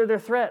 consider their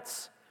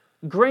threats.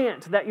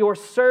 Grant that your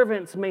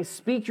servants may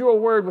speak your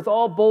word with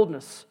all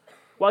boldness,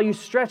 while you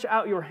stretch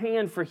out your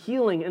hand for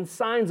healing and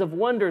signs of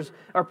wonders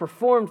are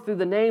performed through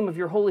the name of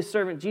your holy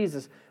servant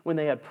Jesus. When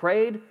they had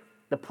prayed,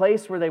 the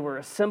place where they were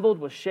assembled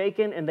was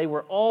shaken, and they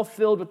were all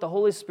filled with the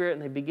Holy Spirit,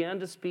 and they began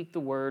to speak the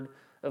word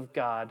of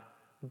God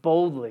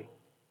boldly.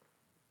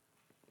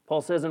 Paul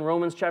says in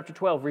Romans chapter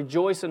 12,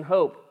 rejoice in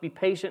hope, be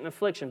patient in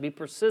affliction, be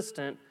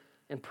persistent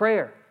in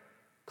prayer.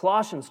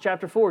 Colossians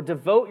chapter 4,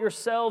 devote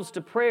yourselves to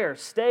prayer,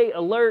 stay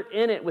alert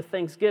in it with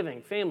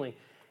thanksgiving. Family,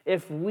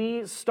 if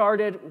we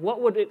started,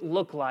 what would it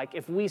look like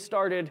if we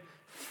started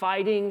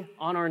fighting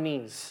on our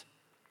knees?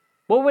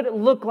 What would it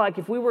look like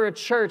if we were a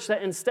church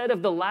that instead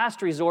of the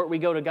last resort we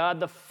go to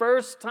God, the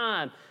first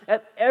time,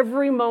 at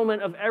every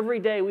moment of every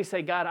day we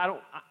say, God,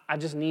 I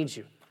just need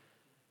you.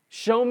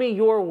 Show me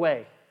your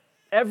way.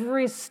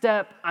 Every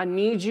step, I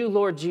need you,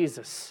 Lord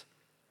Jesus.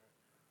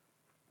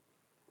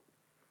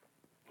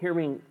 Hear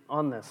me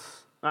on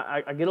this.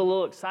 I get a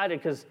little excited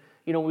because,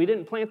 we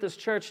didn't plant this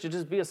church to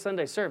just be a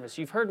Sunday service.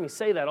 You've heard me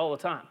say that all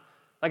the time.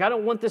 Like, I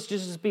don't want this to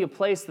just be a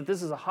place that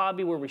this is a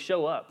hobby where we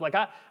show up. Like,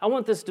 I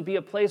want this to be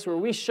a place where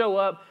we show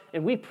up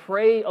and we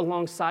pray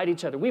alongside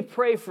each other. We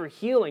pray for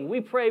healing.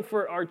 We pray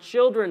for our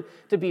children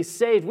to be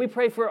saved. We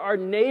pray for our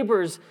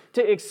neighbors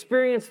to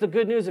experience the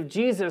good news of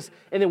Jesus.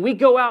 And then we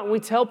go out and we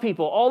tell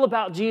people all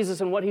about Jesus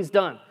and what he's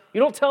done.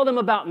 You don't tell them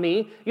about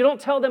me. You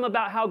don't tell them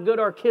about how good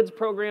our kids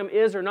program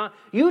is or not.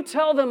 You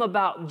tell them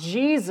about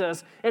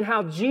Jesus and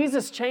how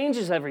Jesus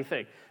changes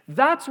everything.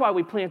 That's why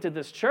we planted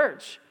this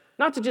church.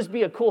 Not to just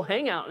be a cool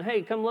hangout and,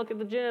 hey, come look at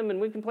the gym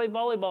and we can play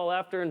volleyball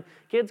after and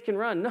kids can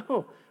run.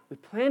 No, we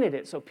planted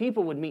it so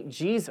people would meet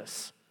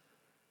Jesus.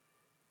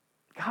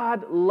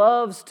 God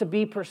loves to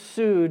be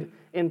pursued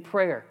in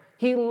prayer.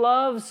 He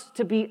loves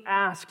to be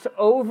asked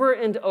over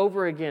and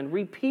over again,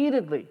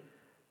 repeatedly.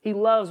 He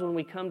loves when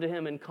we come to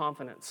him in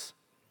confidence,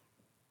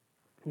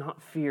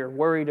 not fear,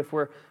 worried if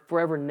we're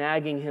forever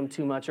nagging him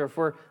too much or if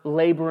we're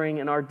laboring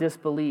in our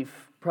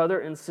disbelief. Brother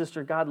and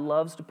sister, God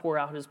loves to pour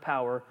out his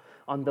power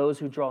on those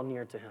who draw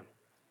near to him.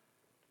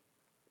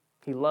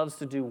 He loves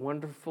to do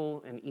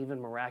wonderful and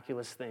even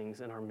miraculous things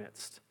in our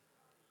midst.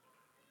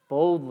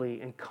 Boldly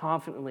and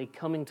confidently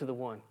coming to the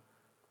one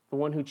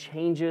who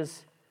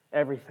changes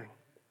everything.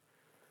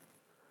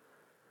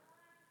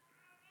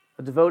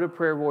 A devoted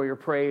prayer warrior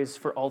prays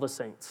for all the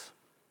saints.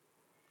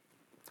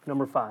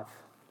 Number 5,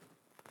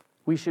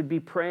 We should be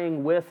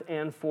praying with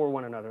and for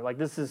one another. Like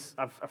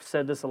I've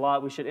said this a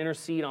lot. We should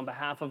intercede on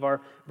behalf of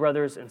our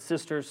brothers and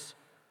sisters.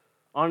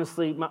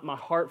 Honestly, my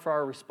heart for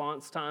our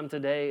response time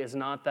today is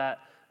not that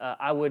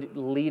I would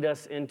lead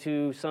us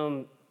into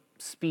some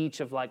speech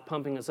of like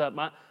pumping us up.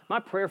 My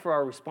prayer for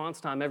our response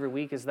time every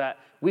week is that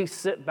we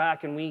sit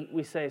back and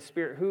we say,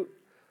 Spirit,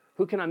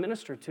 who can I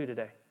minister to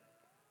today?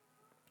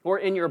 Or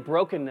in your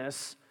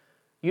brokenness,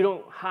 you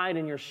don't hide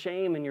in your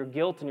shame and your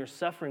guilt and your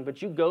suffering,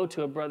 but you go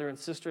to a brother and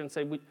sister and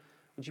say,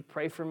 would you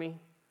pray for me?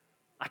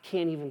 I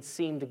can't even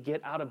seem to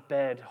get out of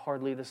bed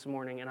hardly this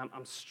morning, and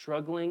I'm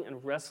struggling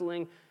and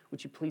wrestling.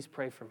 Would you please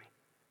pray for me?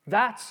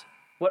 That's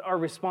what our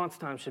response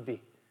time should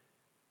be.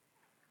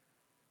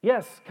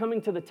 Yes,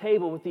 coming to the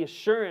table with the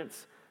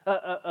assurance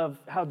of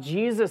how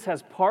Jesus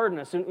has pardoned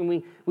us,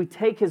 and we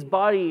take his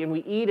body and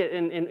we eat it,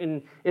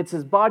 and it's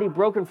his body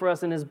broken for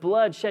us and his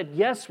blood shed.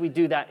 Yes, we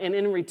do that. And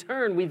in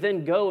return, we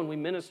then go and we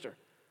minister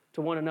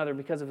to one another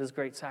because of his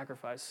great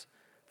sacrifice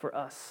for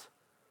us.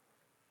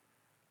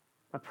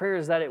 My prayer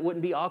is that it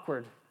wouldn't be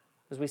awkward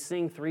as we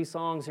sing 3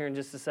 songs here in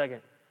just a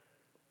second.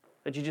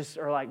 That you just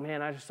are like,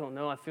 man, I just don't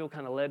know. I feel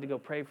kind of led to go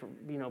pray for,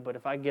 but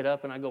if I get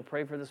up and I go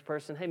pray for this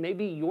person, hey,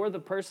 maybe you're the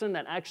person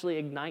that actually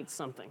ignites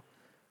something.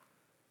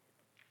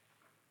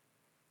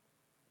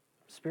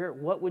 Spirit,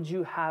 what would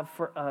you have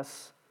for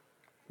us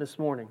this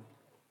morning?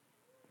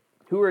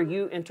 Who are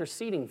you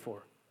interceding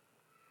for?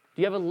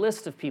 Do you have a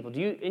list of people?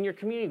 In your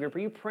community group, are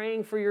you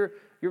praying for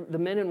the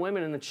men and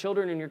women and the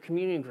children in your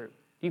community group?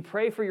 Do you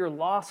pray for your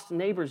lost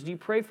neighbors? Do you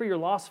pray for your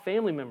lost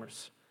family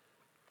members?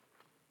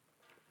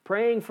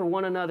 Praying for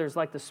one another is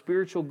like the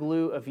spiritual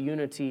glue of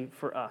unity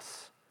for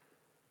us.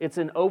 It's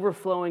an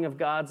overflowing of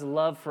God's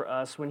love for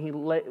us when he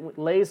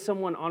lays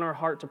someone on our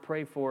heart to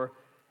pray for,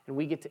 and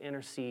we get to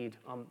intercede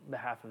on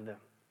behalf of them.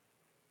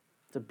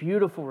 It's a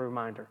beautiful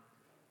reminder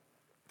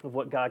of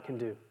what God can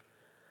do.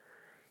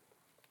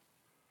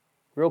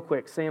 Real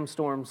quick, Sam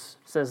Storms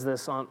says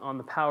this on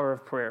the power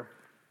of prayer.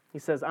 He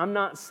says, I'm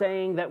not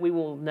saying that we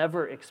will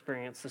never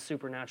experience the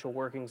supernatural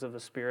workings of the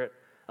Spirit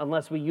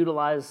unless we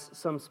utilize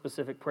some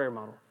specific prayer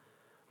model.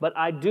 But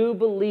I do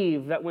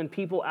believe that when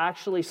people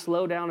actually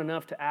slow down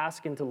enough to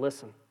ask and to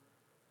listen,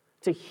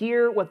 to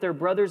hear what their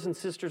brothers and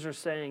sisters are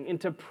saying,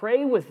 and to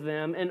pray with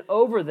them and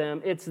over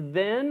them, it's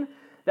then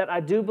that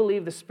I do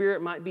believe the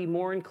Spirit might be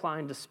more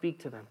inclined to speak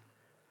to them.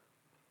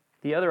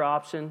 The other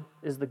option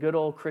is the good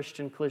old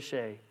Christian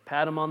cliche.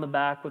 Pat them on the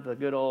back with a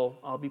good old,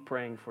 I'll be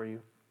praying for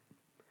you.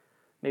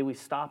 May we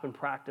stop and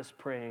practice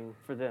praying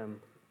for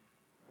them.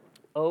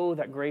 Oh,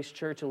 that Grace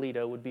Church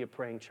Aledo would be a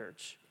praying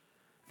church.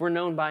 If we're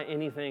known by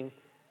anything,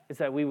 it's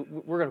that we're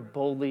going to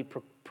boldly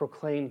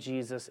proclaim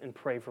Jesus and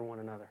pray for one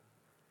another.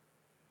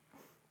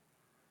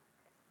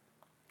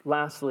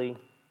 Lastly,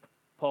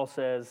 Paul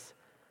says,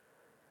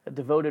 a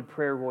devoted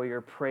prayer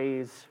warrior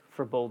prays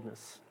for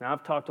boldness. Now,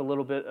 I've talked a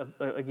little bit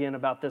again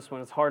about this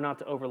one. It's hard not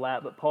to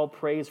overlap, but Paul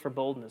prays for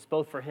boldness,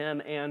 both for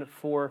him and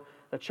for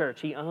the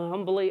church. He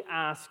humbly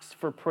asks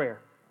for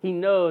prayer. He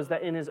knows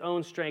that in his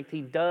own strength,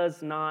 he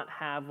does not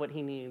have what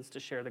he needs to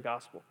share the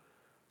gospel.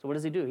 So what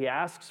does he do? He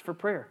asks for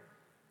prayer.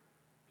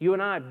 You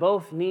and I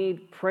both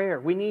need prayer.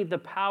 We need the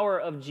power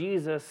of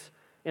Jesus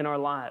in our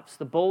lives,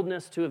 the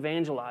boldness to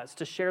evangelize,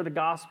 to share the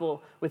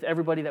gospel with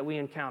everybody that we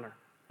encounter.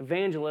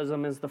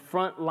 Evangelism is the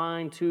front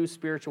line to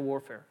spiritual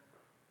warfare.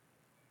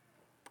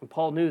 And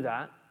Paul knew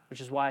that,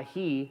 which is why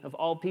he, of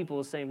all people,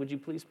 is saying, would you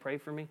please pray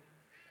for me?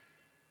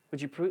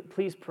 Would you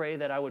please pray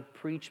that I would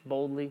preach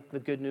boldly the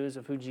good news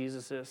of who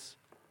Jesus is?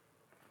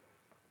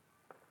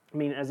 I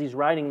mean, as he's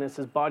writing this,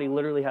 his body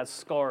literally has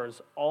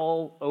scars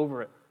all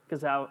over it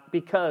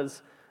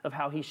because of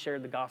how he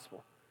shared the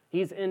gospel.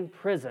 He's in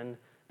prison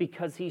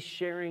because he's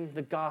sharing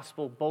the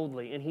gospel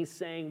boldly. And he's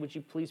saying, would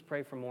you please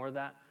pray for more of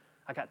that?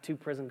 I got 2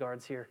 prison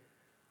guards here.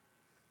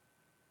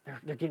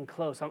 They're getting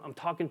close. I'm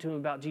talking to them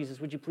about Jesus.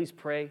 Would you please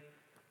pray?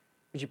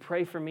 Would you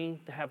pray for me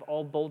to have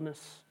all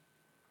boldness?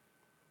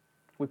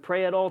 We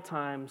pray at all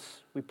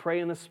times. We pray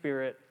in the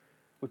Spirit.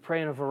 We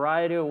pray in a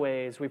variety of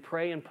ways. We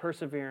pray in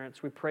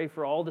perseverance. We pray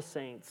for all the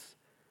saints.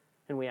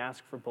 And we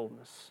ask for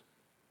boldness.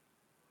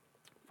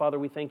 Father,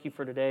 we thank you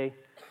for today.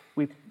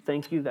 We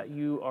thank you that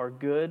you are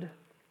good.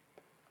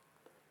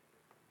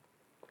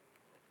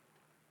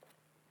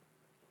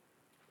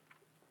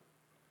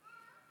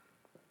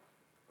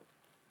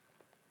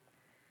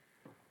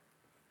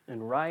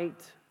 And right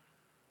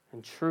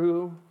and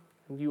true,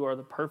 and you are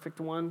the perfect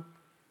one.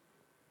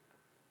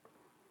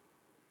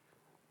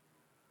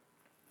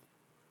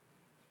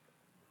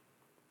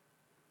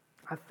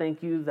 I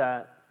thank you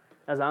that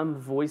as I'm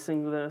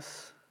voicing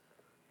this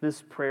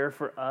prayer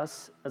for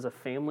us as a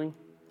family,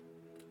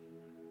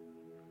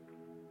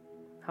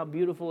 how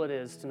beautiful it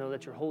is to know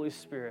that your Holy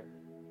Spirit,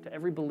 to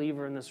every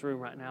believer in this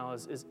room right now,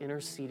 is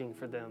interceding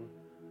for them.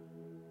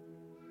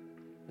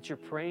 That you're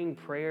praying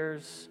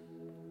prayers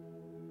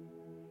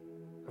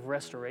of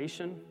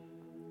restoration.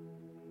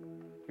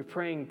 You're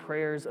praying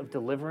prayers of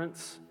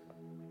deliverance.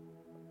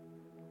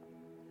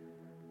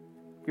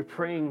 You're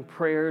praying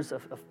prayers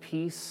of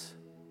peace.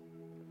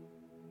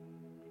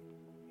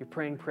 You're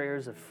praying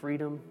prayers of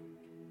freedom.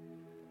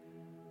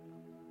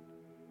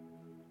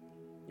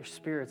 Your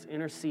Spirit's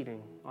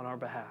interceding on our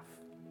behalf.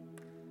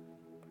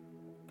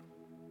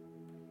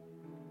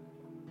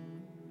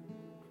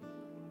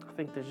 I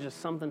think there's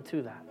just something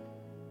to that.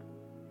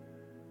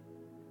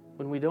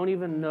 When we don't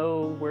even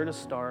know where to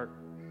start,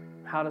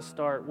 how to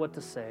start, what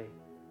to say,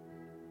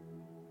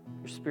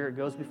 your Spirit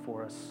goes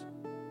before us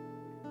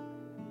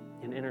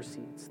and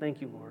intercedes. Thank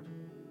you, Lord.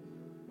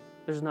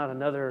 There's not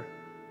another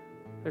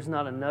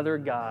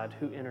God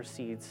who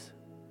intercedes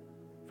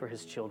for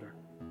his children.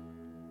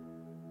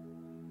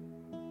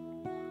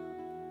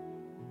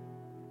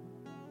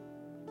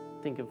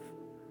 Think of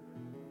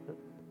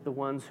the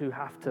ones who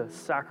have to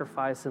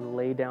sacrifice and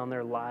lay down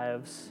their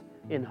lives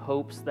in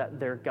hopes that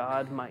their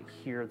God might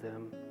hear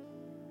them.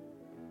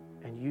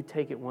 And you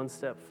take it one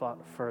step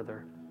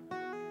further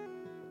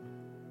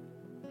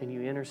and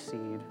you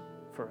intercede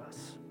for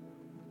us.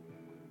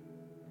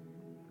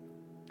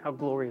 How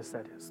glorious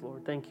that is,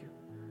 Lord. Thank you.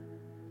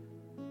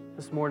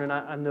 This morning,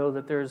 I know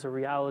that there's a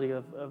reality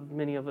of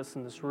many of us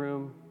in this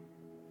room,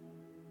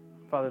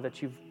 Father,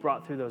 that you've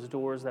brought through those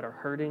doors that are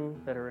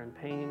hurting, that are in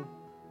pain.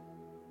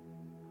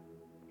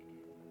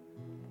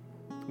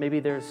 Maybe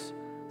there's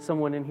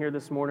someone in here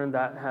this morning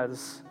that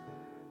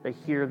they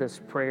hear this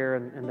prayer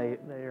and they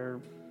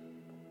are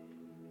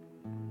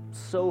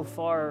so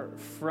far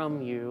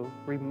from you,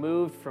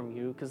 removed from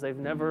you, because they've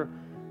never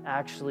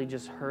actually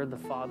just heard the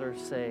Father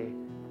say,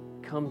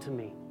 "Come to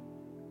me."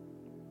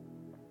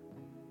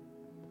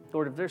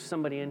 Lord, if there's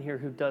somebody in here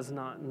who does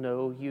not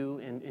know you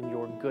in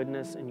your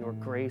goodness and your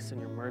grace and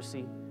your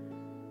mercy,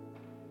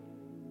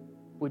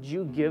 would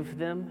you give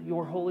them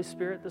your Holy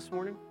Spirit this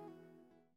morning?